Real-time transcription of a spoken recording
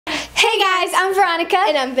guys, I'm Veronica.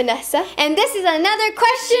 And I'm Vanessa. And this is another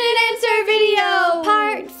question and answer video,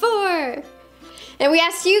 part 4. And we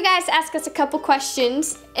asked you guys to ask us a couple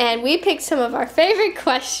questions, and we picked some of our favorite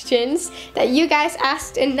questions that you guys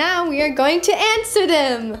asked, and now we are going to answer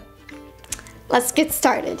them. Let's get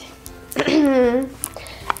started.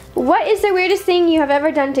 What is the weirdest thing you have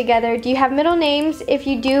ever done together? Do you have middle names? If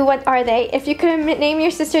you do, what are they? If you could name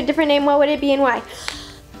your sister a different name, what would it be and why?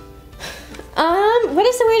 What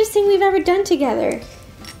is the weirdest thing we've ever done together?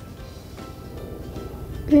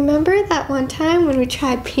 Remember that one time when we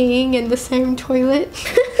tried peeing in the same toilet?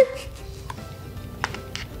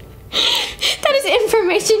 That is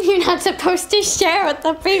information you're not supposed to share with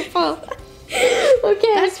the people.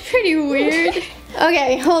 Okay. That's pretty weird.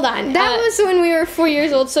 Okay, hold on. That was when we were 4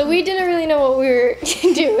 years old, so we didn't really know what we were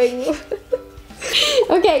doing.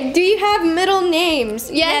 Okay, do you have middle names?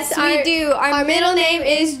 Yes, we do. Our middle name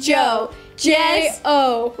is Joe.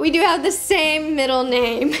 J-O. We do have the same middle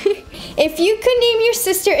name. If you could name your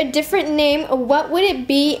sister a different name, what would it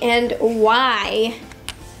be and why?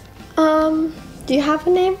 Do you have a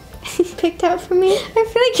name picked out for me? I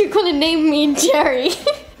feel like you're gonna name me Jerry.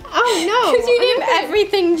 Oh no. Because you name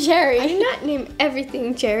everything Jerry. I did not name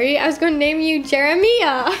everything Jerry. I was going to name you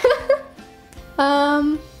Jeremiah.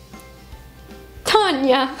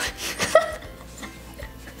 Tanya.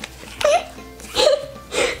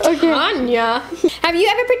 Okay. Tanya. Have you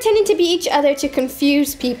ever pretended to be each other to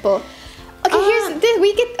confuse people? Okay, here's this.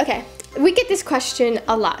 We get this question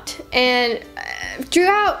a lot, and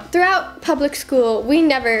throughout public school, we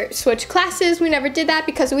never switched classes. We never did that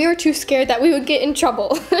because we were too scared that we would get in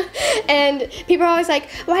trouble. And people are always like,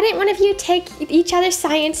 "Why didn't one of you take each other's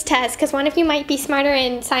science test? Because one of you might be smarter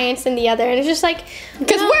in science than the other." And it's just like,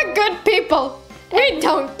 because we're good people. We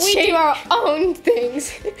don't cheat. We do our own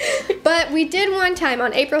things. But we did one time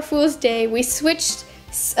on April Fool's Day. We switched.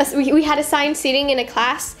 We had assigned seating in a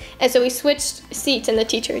class, and so we switched seats, and the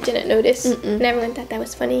teacher didn't notice. And everyone thought that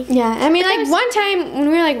was funny. Yeah, I mean, like one time when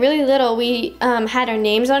we were like really little, we had our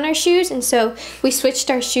names on our shoes, and so we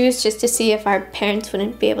switched our shoes just to see if our parents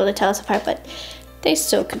wouldn't be able to tell us apart, but they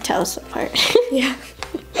still could tell us apart. Yeah.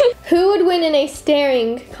 Who would win in a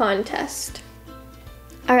staring contest?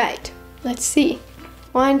 All right, let's see.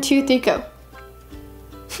 1, 2, 3, go.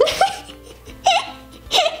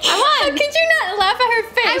 I won! Could you not laugh at her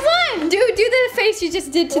face? I won! Do the face you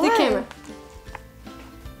just did to the camera.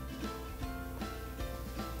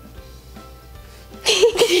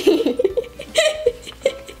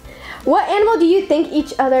 What animal do you think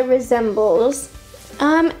each other resembles?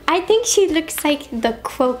 I think she looks like the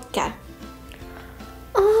quokka.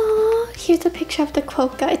 Oh, here's a picture of the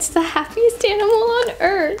quokka. It's the happiest animal on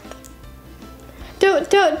earth.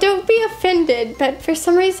 Don't be offended, but for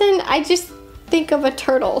some reason I just think of a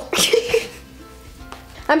turtle.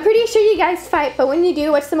 I'm pretty sure you guys fight, but when you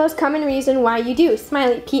do, what's the most common reason why you do?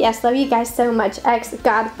 Smiley. P.S. Love you guys so much. X.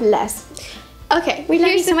 God bless. Okay, we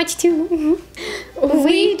love you so much too.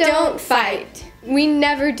 We don't fight. We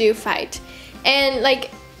never do fight. And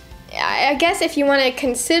like, I guess if you want to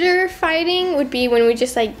consider fighting, would be when we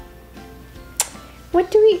just like,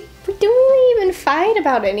 do we even fight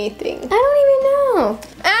about anything? I don't even know.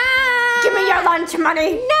 Give me your lunch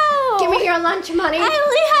money. No. Give me your lunch money. I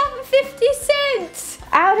only have 50 cents.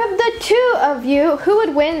 Out of the two of you, who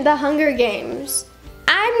would win the Hunger Games?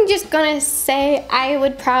 I'm just gonna say I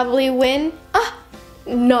would probably win.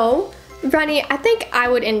 No. Ronnie, I think I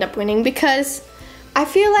would end up winning because I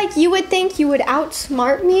feel like you would think you would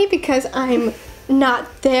outsmart me because I'm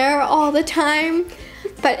not there all the time.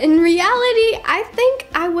 But in reality, I think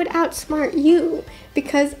I would outsmart you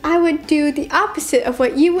because I would do the opposite of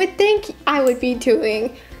what you would think I would be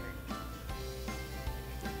doing.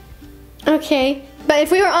 Okay, but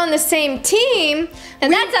if we were on the same team,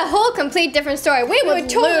 and that's a whole complete different story. We would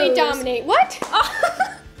totally lose. dominate. What?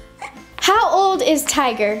 How old is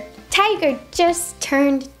Tiger? Tiger just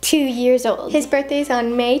turned 2 years old. His birthday's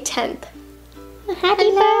on May 10th.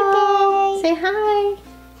 Happy birthday! Say hi.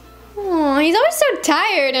 Oh, he's always so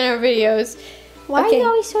tired in our videos. Why are you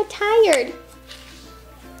always so tired?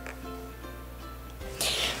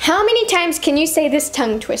 How many times can you say this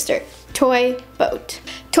tongue twister? Toy boat.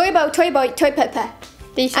 Toy boat, toy boat, toy pepper.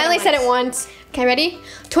 I only said it once. Okay, ready?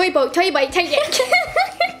 Toy boat, toy boat, toy boat.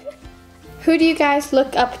 Who do you guys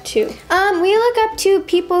look up to? We look up to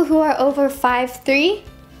people who are over 5'3".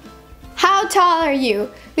 How tall are you?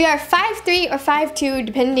 We are 5'3" or 5'2",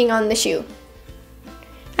 depending on the shoe.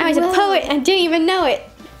 I was a poet, I didn't even know it.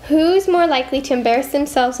 Who's more likely to embarrass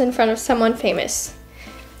themselves in front of someone famous?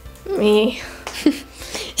 Me.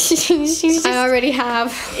 I already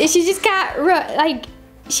have. She just got, like,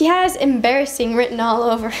 she has embarrassing written all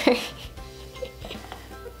over her.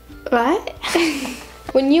 What?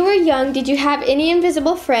 When you were young, did you have any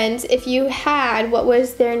invisible friends? If you had, what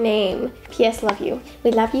was their name? P.S. Love you.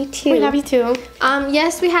 We love you too. We love you too.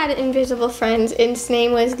 Yes, we had invisible friends. Its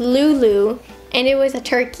name was Lulu, and it was a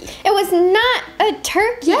turkey. It was not a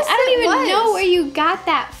turkey. Yes, I don't it even was. know where you got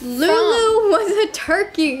that from. Lulu was a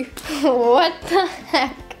turkey. What the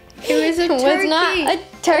heck? It was a turkey. It was not a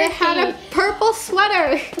turkey. It had a purple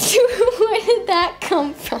sweater. Where did that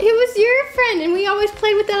come from? It was your friend, and we always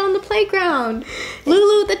played with that on the playground.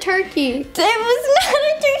 Lulu the turkey. It was not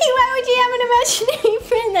a turkey. Why would you have an imaginary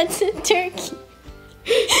friend that's a turkey?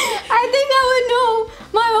 I think I would know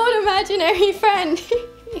my own imaginary friend.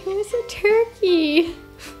 It was a turkey.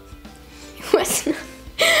 It was not.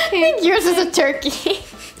 I think yours is a turkey.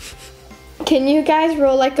 Can you guys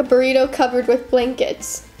roll like a burrito covered with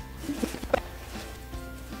blankets?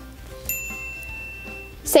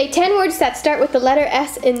 Say 10 words that start with the letter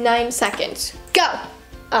S in 9 seconds. Go!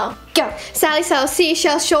 Oh, go. Sally sells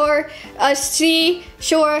seashell, shore, sea,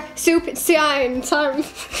 shore, soup, sign. Oh,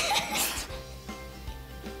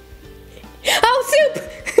 soup!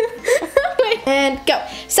 Wait. And go.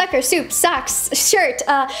 Sucker, soup, socks, shirt,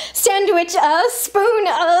 sandwich, spoon,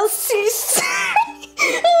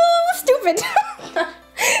 stupid.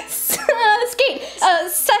 Skate,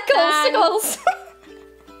 sickles.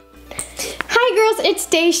 Hi girls, it's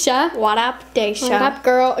Daisha. What up, Daisha? What up,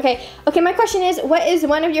 girl? Okay, my question is, what is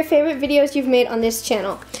one of your favorite videos you've made on this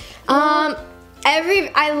channel?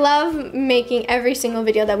 I love making every single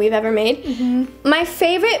video that we've ever made. My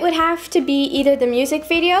favorite would have to be either the music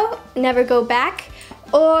video, Never Go Back,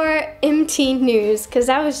 or MT News, because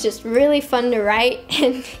that was just really fun to write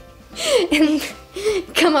and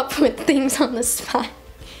come up with things on the spot.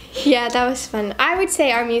 Yeah, that was fun. I would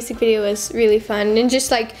say our music video was really fun, and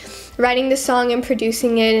just like writing the song and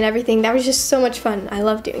producing it and everything, that was just so much fun. I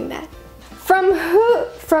love doing that. From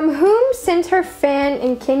whom sent her fan,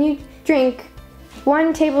 and can you drink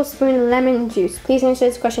 1 tablespoon lemon juice? Please answer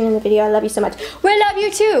this question in the video. I love you so much. We love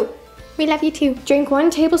you too. We love you too. Drink 1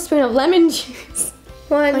 tablespoon of lemon juice.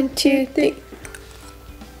 1, 2, 3.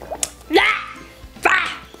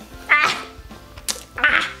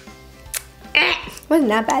 Wasn't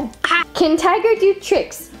that bad. Can Tiger do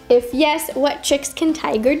tricks? If yes, what tricks can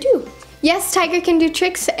Tiger do? Yes, Tiger can do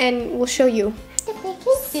tricks, and we'll show you.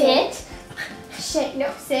 Sit. Shake. No,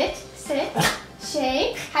 sit. Sit.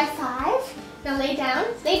 Shake. High five. Now lay down.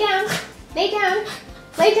 Lay down. Lay down.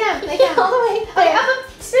 Lay down. Lay down. All the way. Okay.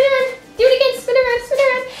 Spin around. Do it again. Spin around. Spin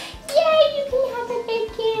around. Yay! You can have a big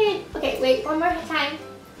kid. Okay. Wait. One more time.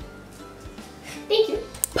 Thank you.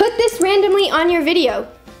 Put this randomly on your video.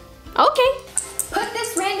 Okay. Put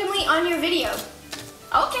this randomly on your video.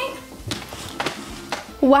 Okay.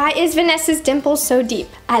 Why is Vanessa's dimples so deep?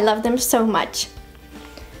 I love them so much.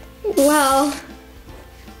 Well,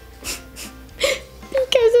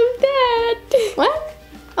 because of that. What?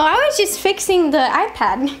 Oh, I was just fixing the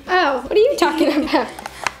iPad. Oh, what are you talking about?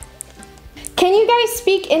 Can you guys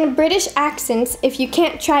speak in British accents? If you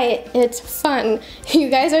can't try it, it's fun. You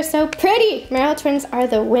guys are so pretty. Merrell twins are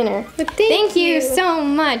the winner. Thank you so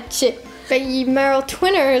much. But you Merrell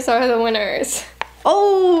twinners are the winners.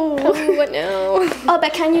 Oh, no. Oh,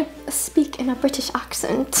 but can you speak in a British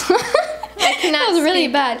accent? I cannot. That was really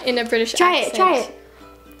bad in a British accent. Try it.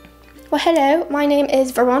 Well, hello, my name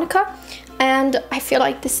is Veronica, and I feel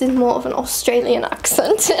like this is more of an Australian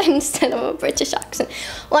accent instead of a British accent.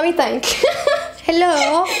 Let me think.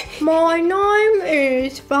 Hello, my name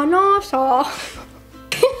is Vanessa.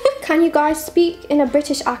 Can you guys speak in a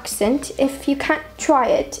British accent? If you can't try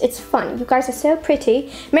it, it's fun. You guys are so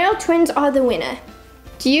pretty. Merrell twins are the winner.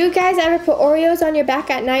 Do you guys ever put Oreos on your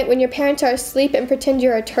back at night when your parents are asleep and pretend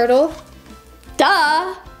you're a turtle?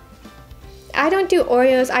 Duh! I don't do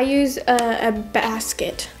Oreos, I use a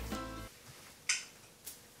basket.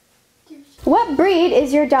 What breed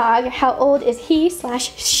is your dog? How old is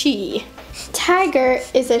he/she? Tiger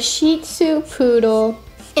is a Shih Tzu poodle,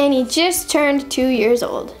 and he just turned 2 years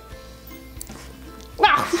old.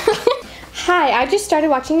 Wow! Hi, I just started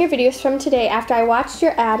watching your videos from today after I watched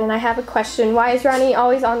your ad, and I have a question. Why is Ronnie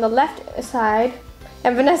always on the left side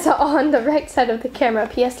and Vanessa on the right side of the camera?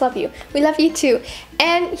 P.S. Love you. We love you too.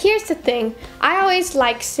 And here's the thing. I always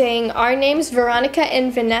like saying our names, Veronica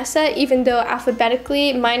and Vanessa, even though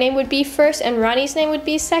alphabetically my name would be first and Ronnie's name would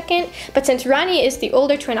be second. But since Ronnie is the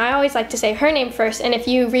older twin, I always like to say her name first. And if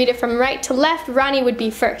you read it from right to left, Ronnie would be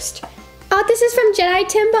first. Oh, this is from Jedi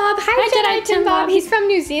Tim Bob. Hi Jedi Tim Bob. He's from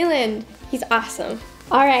New Zealand. He's awesome.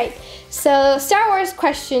 All right. So Star Wars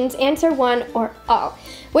questions, answer one or all.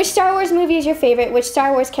 Which Star Wars movie is your favorite? Which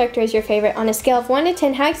Star Wars character is your favorite? On a scale of 1 to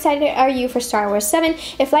 10, how excited are you for Star Wars 7?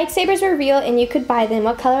 If lightsabers were real and you could buy them,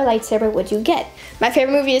 what color lightsaber would you get? My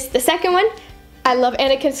favorite movie is the second one. I love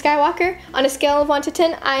Anakin Skywalker. On a scale of 1 to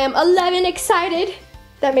 10, I am 11 excited.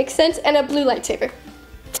 That makes sense. And a blue lightsaber.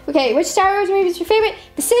 Okay, which Star Wars movie is your favorite?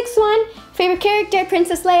 The sixth one. Favorite character,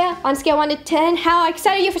 Princess Leia. On a scale of 1 to 10, how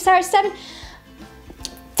excited are you for Star Wars 7?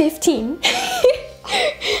 15.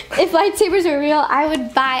 If lightsabers were real, I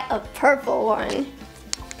would buy a purple one.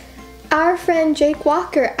 Our friend Jake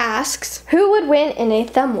Walker asks, who would win in a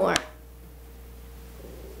thumb war?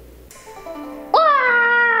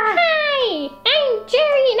 Hi, I'm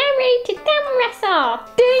Jerry and I'm ready to thumb wrestle.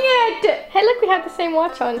 Dang it! Hey, look, we have the same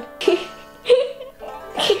watch on.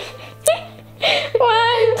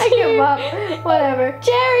 I give up. Whatever.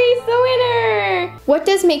 Jerry's the winner! What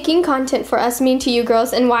does making content for us mean to you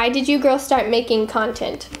girls, and why did you girls start making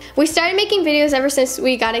content? We started making videos ever since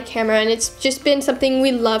we got a camera, and it's just been something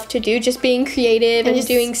we love to do, just being creative and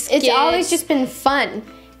doing skits. It's always just been fun.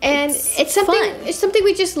 And it's something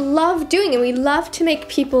we just love doing, and we love to make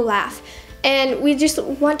people laugh. And we just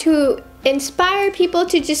want to inspire people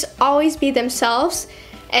to just always be themselves.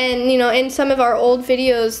 And you know, in some of our old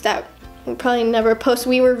videos that we probably never post,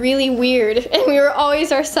 we were really weird and we were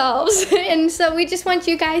always ourselves. And so we just want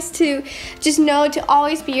you guys to just know to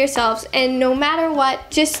always be yourselves, and no matter what,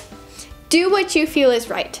 just do what you feel is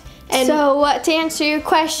right. And so to answer your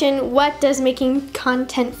question, what does making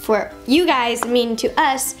content for you guys mean to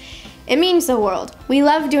us? It means the world. We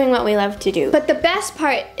love doing what we love to do. But the best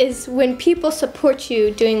part is when people support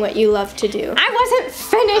you doing what you love to do. I wasn't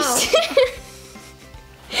finished. Oh.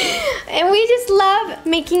 And we just love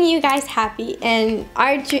making you guys happy, and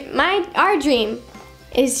our dream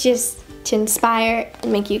is just to inspire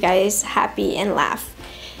and make you guys happy and laugh,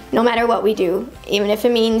 no matter what we do, even if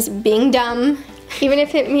it means being dumb, even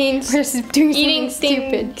if it means we're just doing eating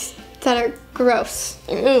stupid that are gross.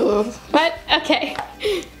 Ooh. But okay.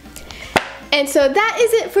 And so that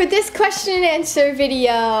is it for this question and answer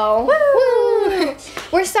video. Woo!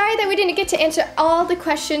 We're sorry that we didn't get to answer all the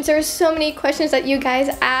questions. There were so many questions that you guys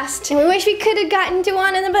asked. And we wish we could have gotten to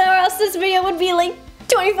one of them, or else this video would be like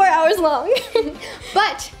 24 hours long.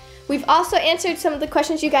 But we've also answered some of the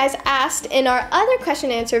questions you guys asked in our other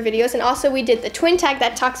question and answer videos. And also we did the twin tag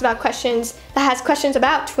that talks about questions, that has questions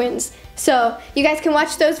about twins. So you guys can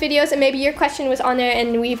watch those videos, and maybe your question was on there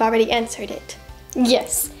and we've already answered it.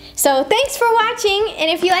 Yes. So thanks for watching,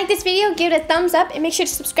 and if you like this video, give it a thumbs up and make sure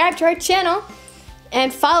to subscribe to our channel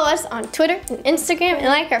and follow us on Twitter and Instagram and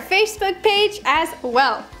like our Facebook page as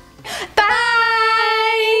well.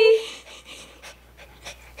 Bye!